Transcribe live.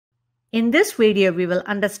In this video, we will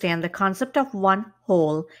understand the concept of one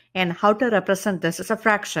whole and how to represent this as a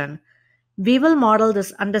fraction. We will model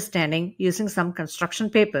this understanding using some construction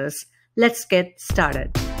papers. Let's get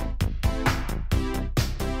started.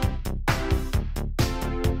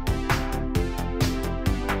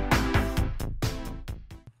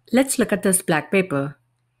 Let's look at this black paper.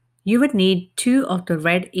 You would need 2 of the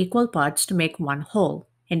red equal parts to make one whole.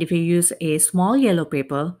 And if you use a small yellow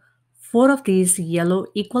paper, 4 of these yellow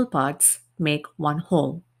equal parts make one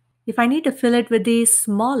whole. If I need to fill it with these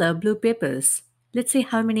smaller blue papers, let's see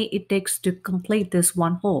how many it takes to complete this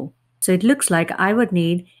one whole. So it looks like I would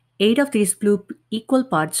need 8 of these blue equal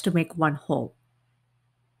parts to make one whole.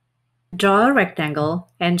 Draw a rectangle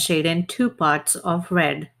and shade in 2 parts of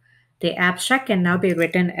red. The abstract can now be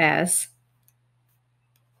written as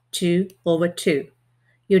 2 over 2.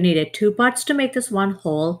 You needed 2 parts to make this one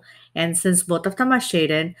whole, and since both of them are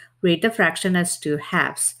shaded, read the fraction as 2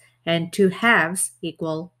 halves, and 2 halves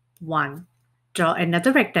equal 1. Draw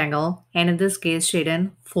another rectangle, and in this case shade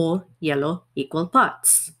in 4 yellow equal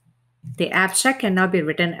parts. The abstract can now be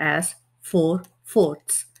written as 4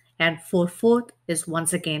 fourths, and 4 fourths is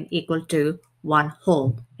once again equal to 1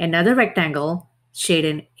 whole. Another rectangle, shade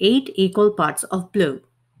in 8 equal parts of blue.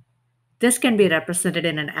 This can be represented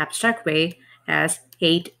in an abstract way as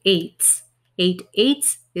 8 eighths. 8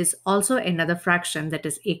 eighths is also another fraction that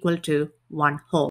is equal to 1 whole.